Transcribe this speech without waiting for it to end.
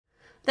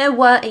There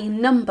were a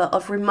number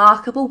of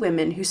remarkable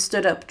women who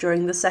stood up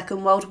during the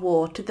Second World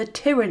War to the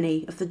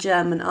tyranny of the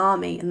German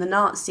army and the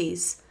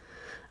Nazis.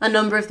 A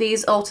number of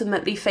these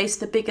ultimately faced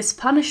the biggest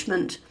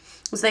punishment,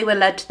 as they were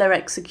led to their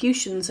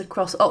executions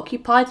across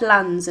occupied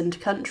lands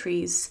and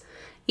countries.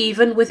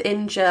 Even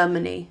within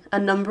Germany, a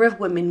number of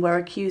women were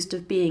accused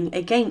of being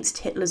against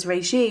Hitler's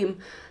regime,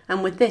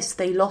 and with this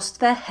they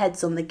lost their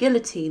heads on the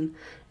guillotine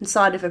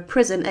inside of a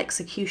prison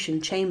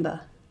execution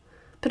chamber.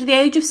 But at the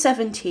age of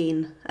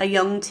 17, a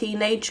young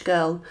teenage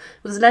girl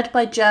was led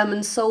by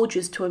German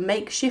soldiers to a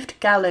makeshift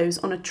gallows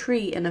on a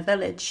tree in a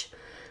village,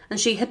 and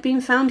she had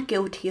been found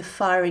guilty of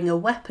firing a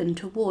weapon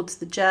towards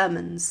the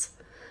Germans.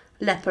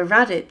 Lepa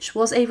Radic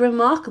was a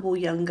remarkable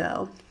young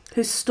girl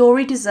whose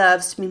story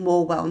deserves to be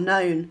more well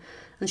known,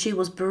 and she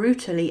was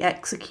brutally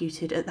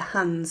executed at the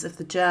hands of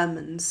the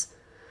Germans.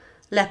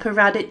 Lepa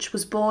Radic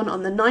was born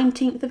on the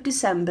 19th of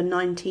December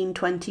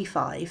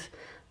 1925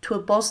 to a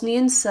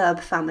Bosnian Serb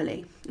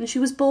family, and she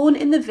was born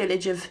in the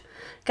village of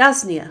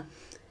Gaznia,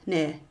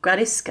 near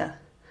Gradiška.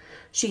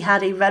 She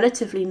had a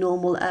relatively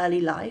normal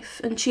early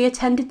life, and she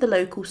attended the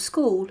local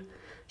school.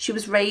 She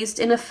was raised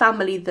in a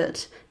family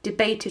that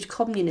debated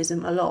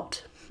communism a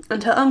lot,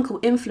 and her uncle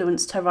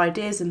influenced her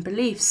ideas and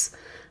beliefs,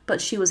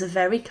 but she was a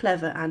very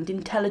clever and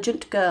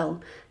intelligent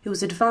girl who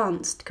was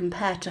advanced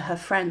compared to her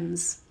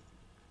friends.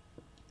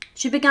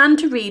 She began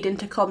to read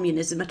into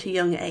communism at a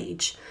young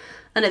age,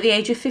 and at the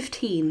age of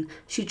 15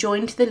 she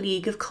joined the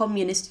League of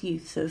Communist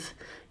Youth of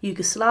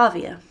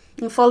Yugoslavia,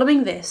 and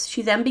following this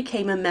she then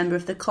became a member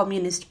of the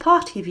Communist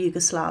Party of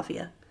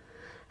Yugoslavia.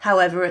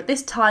 However, at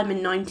this time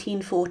in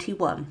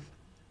 1941,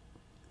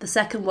 the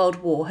Second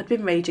World War had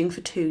been raging for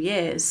 2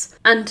 years,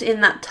 and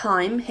in that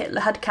time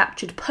Hitler had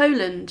captured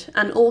Poland,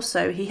 and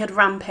also he had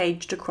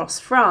rampaged across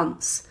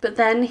France. But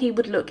then he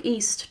would look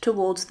east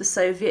towards the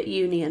Soviet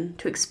Union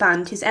to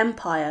expand his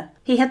empire.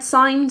 He had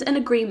signed an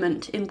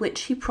agreement in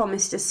which he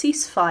promised a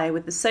ceasefire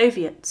with the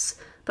Soviets,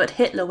 but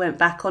Hitler went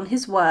back on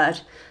his word,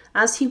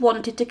 as he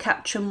wanted to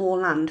capture more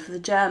land for the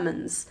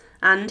Germans,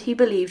 and he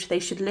believed they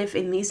should live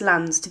in these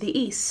lands to the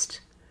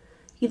east.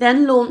 He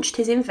then launched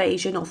his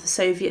invasion of the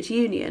Soviet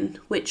Union,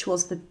 which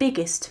was the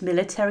biggest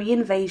military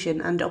invasion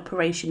and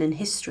operation in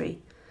history.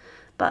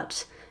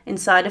 But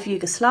inside of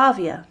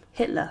Yugoslavia,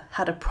 Hitler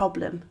had a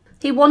problem.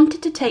 He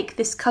wanted to take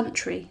this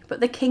country, but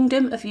the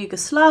Kingdom of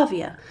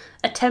Yugoslavia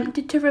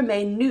attempted to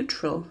remain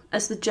neutral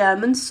as the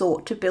Germans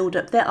sought to build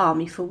up their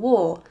army for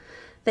war.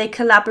 They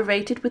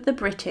collaborated with the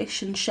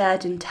British and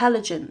shared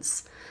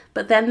intelligence,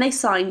 but then they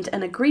signed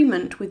an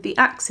agreement with the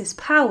Axis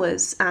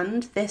powers,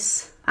 and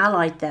this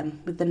allied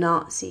them with the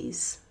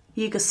Nazis.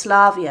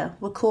 Yugoslavia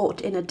were caught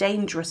in a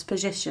dangerous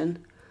position.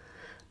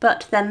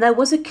 But then there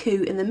was a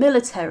coup in the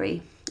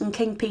military, and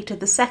King Peter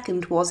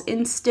II was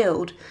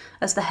instilled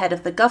as the head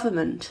of the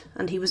government,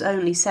 and he was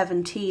only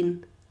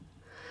 17.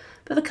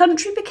 But the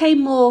country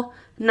became more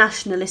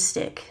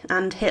nationalistic,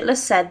 and Hitler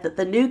said that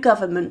the new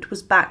government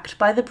was backed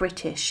by the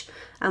British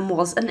and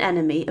was an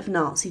enemy of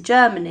Nazi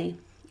Germany.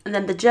 And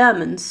then the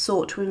Germans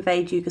sought to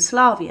invade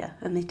Yugoslavia,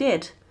 and they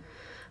did.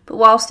 But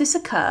whilst this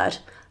occurred,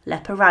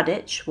 Lepa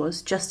Radic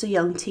was just a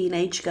young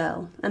teenage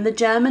girl, and the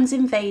Germans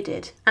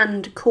invaded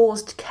and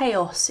caused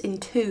chaos in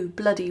 2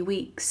 bloody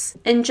weeks.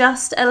 In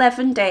just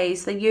 11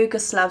 days, the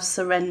Yugoslavs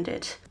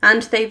surrendered,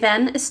 and they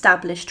then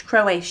established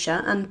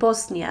Croatia and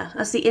Bosnia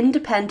as the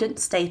independent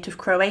state of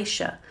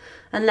Croatia,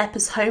 and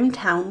Lepa's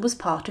hometown was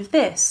part of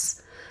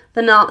this.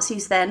 The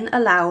Nazis then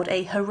allowed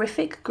a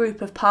horrific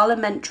group of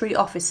parliamentary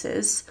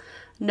officers,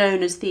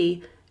 known as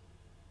the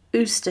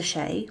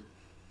Ustaše,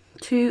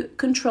 to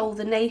control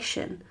the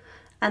nation,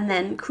 and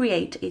then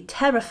create a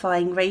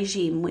terrifying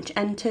regime which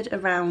entered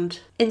around,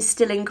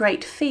 instilling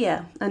great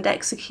fear, and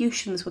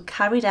executions were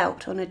carried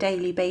out on a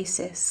daily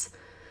basis.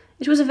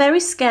 It was a very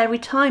scary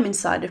time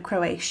inside of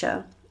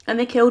Croatia, and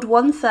they killed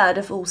 1/3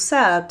 of all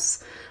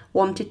Serbs,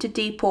 wanted to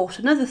deport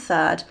another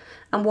third,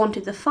 and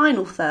wanted the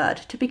final third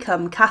to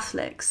become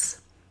Catholics.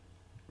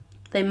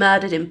 They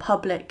murdered in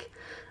public,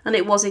 and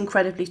it was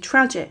incredibly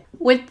tragic.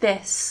 With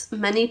this,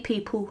 many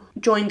people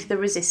joined the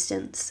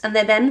resistance, and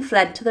they then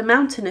fled to the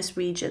mountainous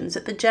regions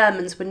that the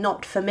Germans were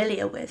not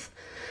familiar with,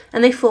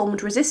 and they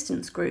formed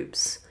resistance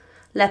groups.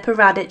 Lepa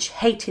Radic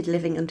hated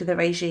living under the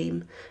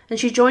regime, and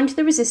she joined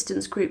the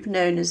resistance group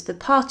known as the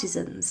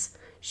Partisans.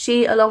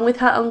 She, along with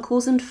her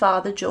uncles and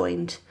father,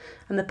 joined,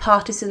 and the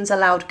Partisans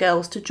allowed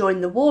girls to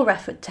join the war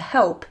effort to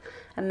help,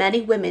 and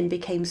many women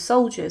became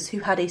soldiers who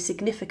had a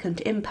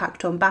significant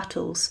impact on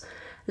battles.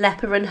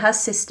 Lepa and her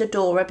sister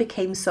Dora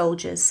became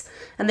soldiers,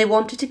 and they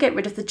wanted to get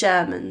rid of the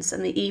Germans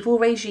and the evil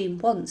regime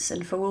once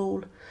and for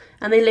all,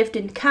 and they lived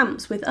in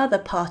camps with other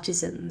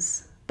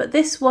partisans. But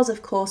this was,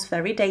 of course,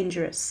 very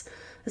dangerous,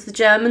 as the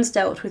Germans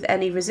dealt with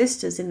any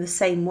resistors in the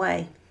same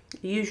way,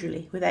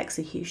 usually with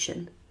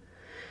execution.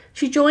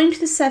 She joined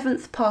the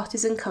 7th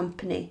Partisan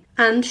Company,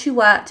 and she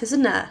worked as a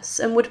nurse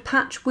and would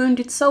patch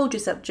wounded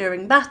soldiers up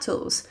during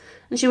battles,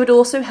 and she would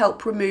also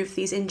help remove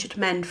these injured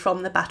men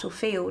from the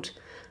battlefield.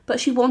 But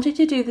she wanted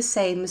to do the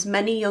same as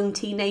many young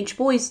teenage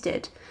boys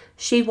did.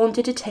 She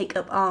wanted to take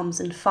up arms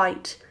and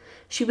fight.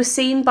 She was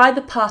seen by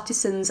the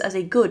partisans as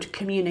a good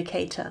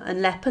communicator, and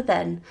Lepa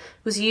then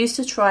was used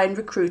to try and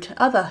recruit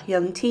other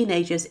young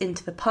teenagers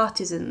into the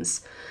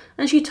partisans,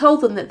 and she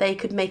told them that they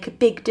could make a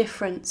big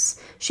difference.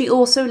 She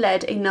also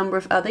led a number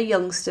of other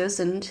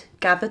youngsters and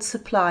gathered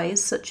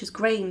supplies such as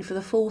grain for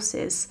the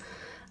forces,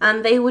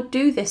 and they would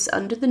do this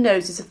under the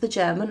noses of the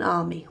German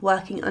army,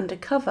 working under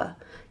cover,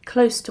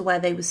 close to where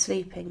they were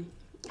sleeping.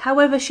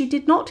 However, she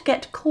did not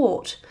get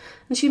caught,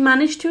 and she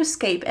managed to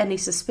escape any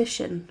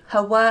suspicion.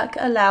 Her work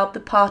allowed the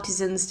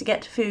partisans to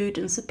get food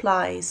and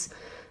supplies,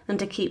 and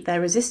to keep their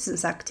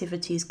resistance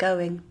activities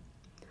going.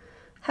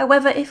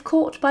 However, if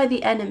caught by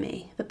the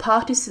enemy, the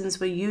partisans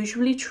were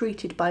usually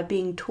treated by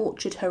being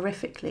tortured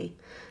horrifically,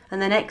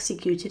 and then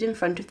executed in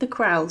front of the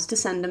crowds to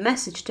send a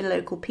message to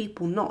local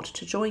people not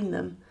to join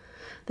them.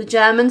 The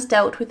Germans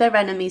dealt with their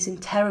enemies in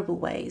terrible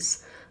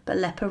ways, but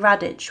Lepa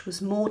Radic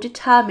was more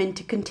determined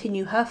to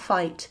continue her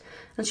fight,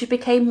 and she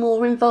became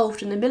more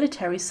involved in the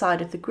military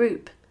side of the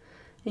group.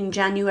 In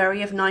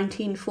January of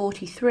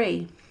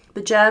 1943,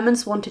 the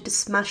Germans wanted to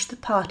smash the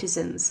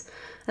partisans,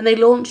 and they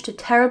launched a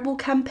terrible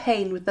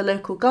campaign with the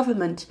local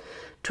government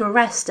to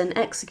arrest and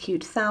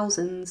execute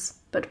thousands,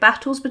 but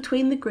battles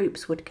between the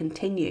groups would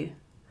continue.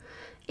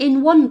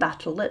 In one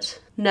battle at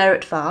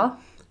Neretvar,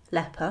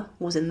 Lepa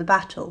was in the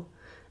battle,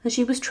 and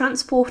she was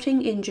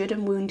transporting injured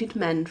and wounded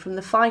men from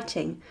the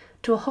fighting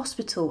to a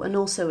hospital and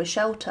also a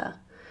shelter.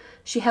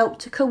 She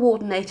helped to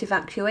coordinate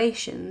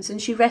evacuations,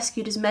 and she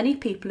rescued as many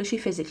people as she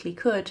physically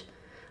could.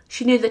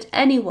 She knew that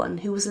anyone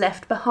who was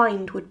left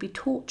behind would be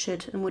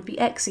tortured and would be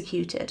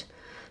executed,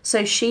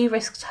 so she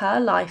risked her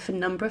life a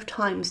number of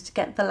times to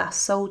get the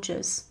last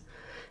soldiers.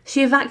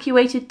 She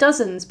evacuated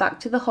dozens back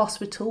to the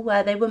hospital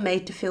where they were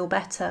made to feel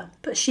better,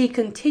 but she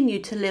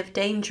continued to live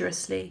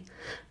dangerously.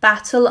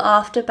 Battle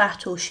after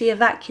battle, she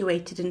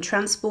evacuated and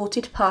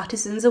transported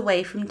partisans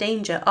away from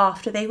danger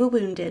after they were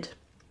wounded.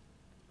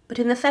 But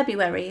in the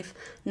February of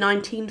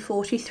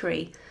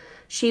 1943,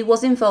 she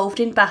was involved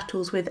in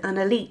battles with an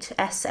elite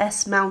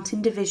SS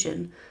Mountain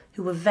Division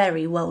who were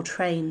very well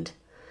trained.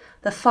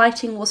 The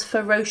fighting was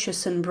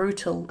ferocious and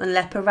brutal, and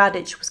Lepa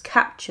Radic was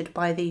captured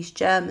by these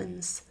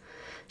Germans.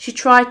 She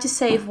tried to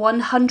save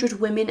 100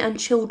 women and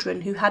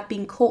children who had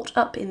been caught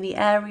up in the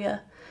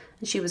area,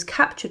 and she was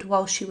captured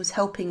while she was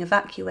helping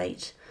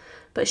evacuate,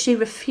 but she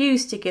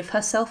refused to give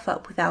herself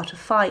up without a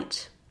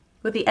fight.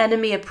 With the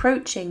enemy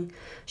approaching,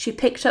 she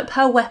picked up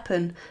her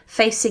weapon,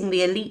 facing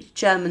the elite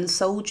German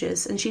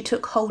soldiers, and she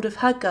took hold of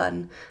her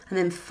gun and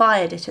then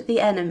fired it at the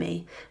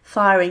enemy,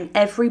 firing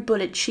every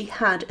bullet she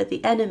had at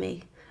the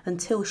enemy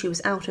until she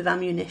was out of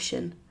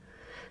ammunition.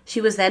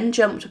 She was then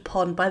jumped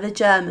upon by the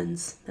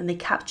Germans, and they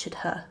captured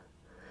her.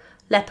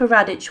 Lepa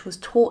Radic was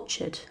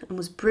tortured and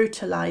was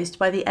brutalised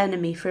by the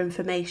enemy for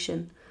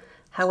information.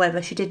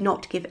 However, she did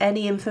not give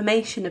any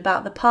information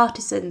about the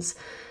partisans,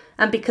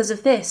 and because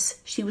of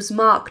this, she was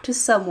marked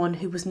as someone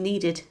who was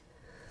needed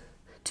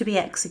to be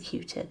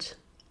executed.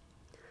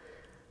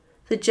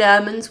 The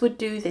Germans would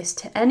do this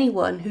to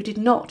anyone who did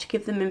not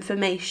give them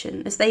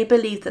information, as they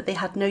believed that they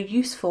had no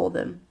use for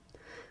them.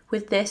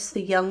 With this,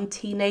 the young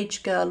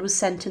teenage girl was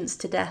sentenced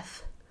to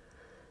death.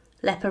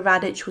 Lepa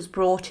Radic was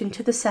brought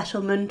into the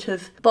settlement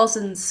of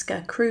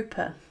Bosanska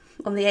Krupa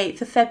on the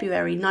 8th of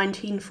February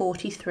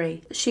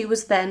 1943. She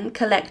was then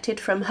collected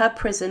from her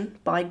prison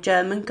by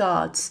German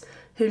guards,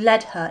 who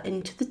led her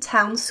into the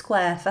town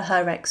square for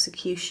her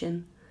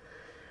execution.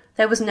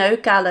 There was no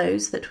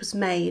gallows that was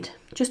made,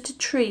 just a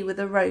tree with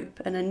a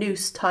rope and a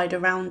noose tied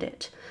around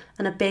it,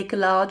 and a big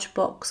large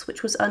box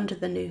which was under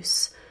the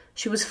noose.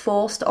 She was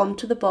forced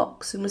onto the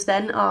box and was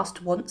then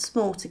asked once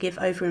more to give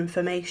over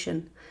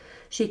information.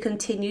 She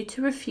continued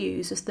to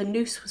refuse as the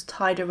noose was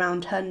tied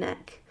around her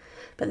neck.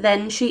 But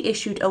then she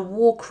issued a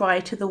war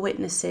cry to the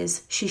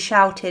witnesses. She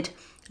shouted,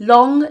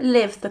 "Long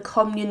live the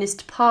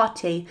Communist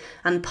Party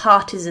and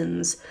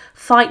partisans!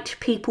 Fight,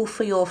 people,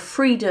 for your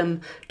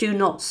freedom! Do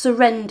not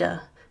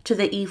surrender to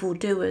the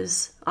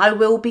evildoers. I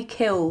will be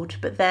killed,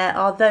 but there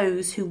are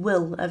those who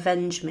will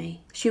avenge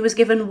me." She was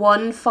given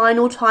one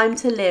final time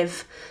to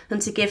live and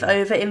to give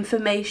over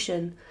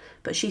information,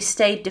 but she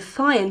stayed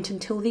defiant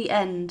until the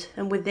end,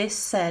 and with this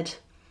said,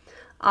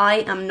 "I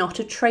am not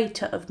a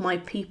traitor of my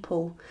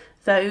people.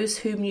 Those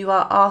whom you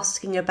are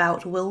asking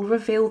about will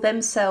reveal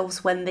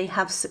themselves when they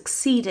have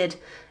succeeded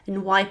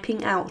in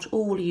wiping out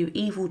all you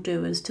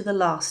evildoers to the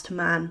last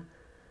man."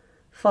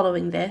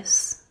 Following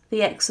this,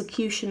 the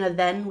executioner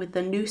then, with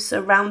the noose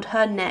around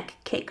her neck,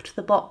 kicked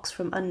the box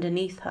from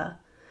underneath her,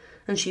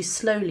 and she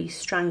slowly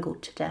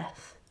strangled to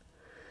death.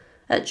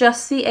 At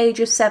just the age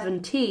of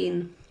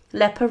 17,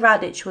 Lepa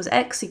Radic was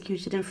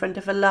executed in front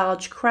of a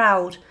large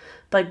crowd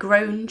by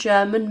grown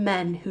German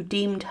men who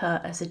deemed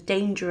her as a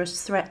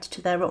dangerous threat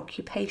to their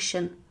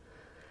occupation.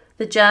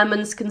 The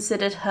Germans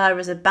considered her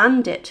as a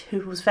bandit who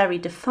was very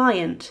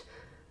defiant,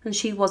 and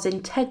she was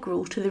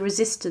integral to the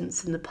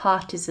resistance and the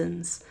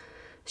partisans.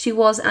 She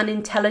was an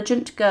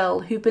intelligent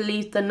girl who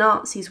believed the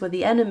Nazis were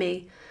the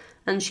enemy,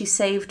 and she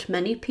saved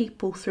many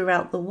people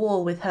throughout the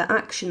war with her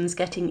actions,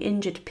 getting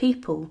injured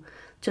people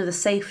to the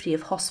safety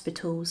of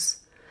hospitals.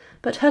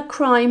 but her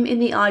crime in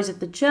the eyes of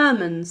the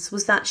Germans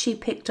was that she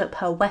picked up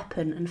her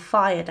weapon and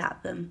fired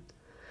at them.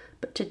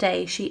 But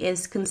today she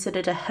is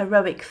considered a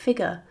heroic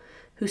figure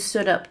who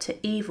stood up to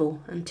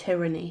evil and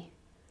tyranny.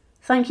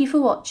 Thank you for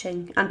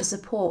watching, and to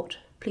support,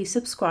 please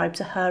subscribe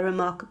to Her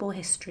Remarkable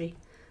History.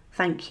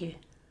 Thank you.